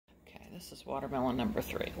This is watermelon number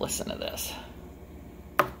 3. Listen to this.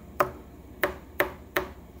 I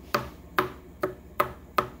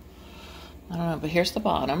don't know, but here's the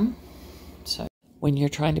bottom. So when you're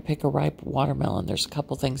trying to pick a ripe watermelon, there's a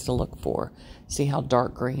couple things to look for. See how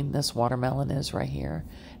dark green this watermelon is right here?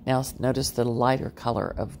 Now notice the lighter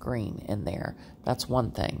color of green in there. That's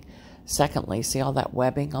one thing. Secondly, see all that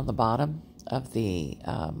webbing on the bottom of the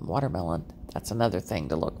watermelon? That's another thing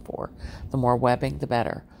to look for. The more webbing, the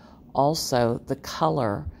better. Also, the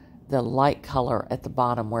color, the light color at the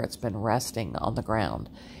bottom where it's been resting on the ground.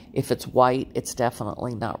 If it's white, it's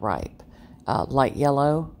definitely not ripe. Light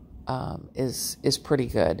yellow is pretty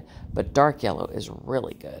good, but dark yellow is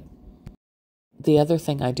really good. The other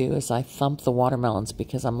thing I do is I thump the watermelons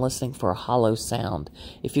because I'm listening for a hollow sound.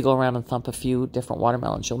 If you go around and thump a few different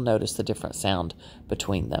watermelons, you'll notice the different sound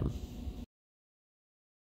between them.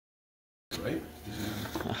 Right?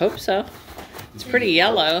 I hope so. It's pretty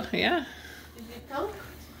yellow, yeah. Did you thump?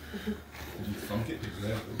 Did you thunk it?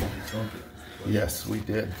 Exactly. Did you thunk it? Yes, we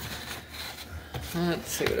did. Let's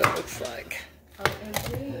see what it looks like.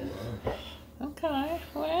 Okay,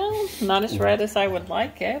 well, not as red as I would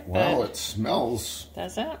like it, but... Well, it smells...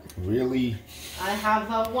 Does it? Really... I have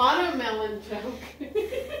a watermelon joke.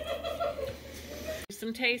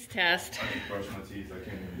 Some taste test. I can brush my teeth. I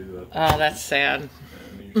can't even do that. Oh, that's sad.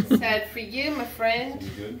 Sad for you, my friend. Is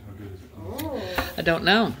it good? How good is it? Oh. I don't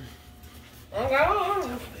know.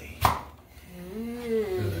 Oh.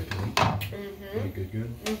 Good,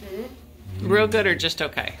 good. Real good or just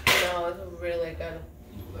okay? No, it's really good.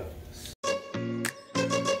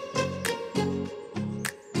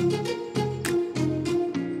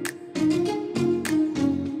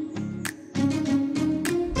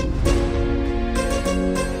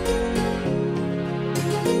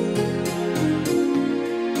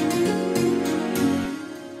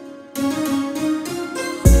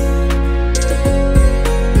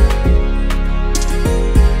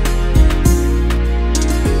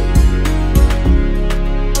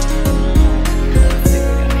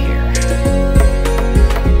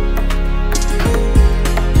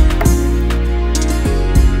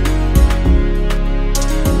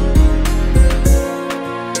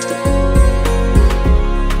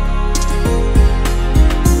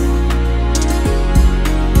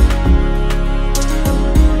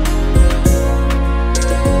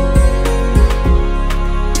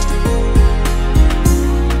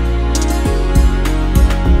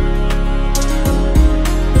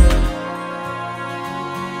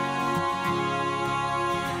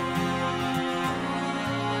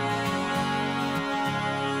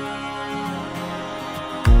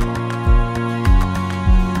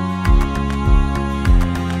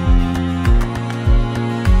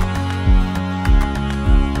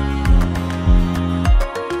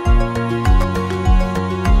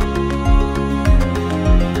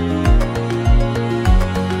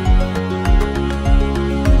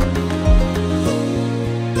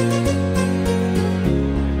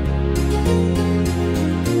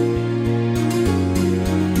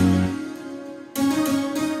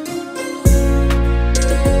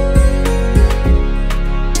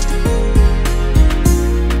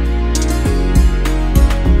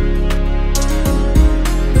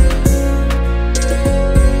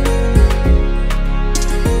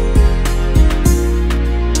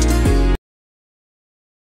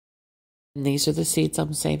 And these are the seeds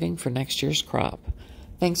I'm saving for next year's crop.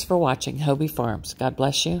 Thanks for watching Hobie Farms. God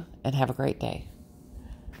bless you and have a great day.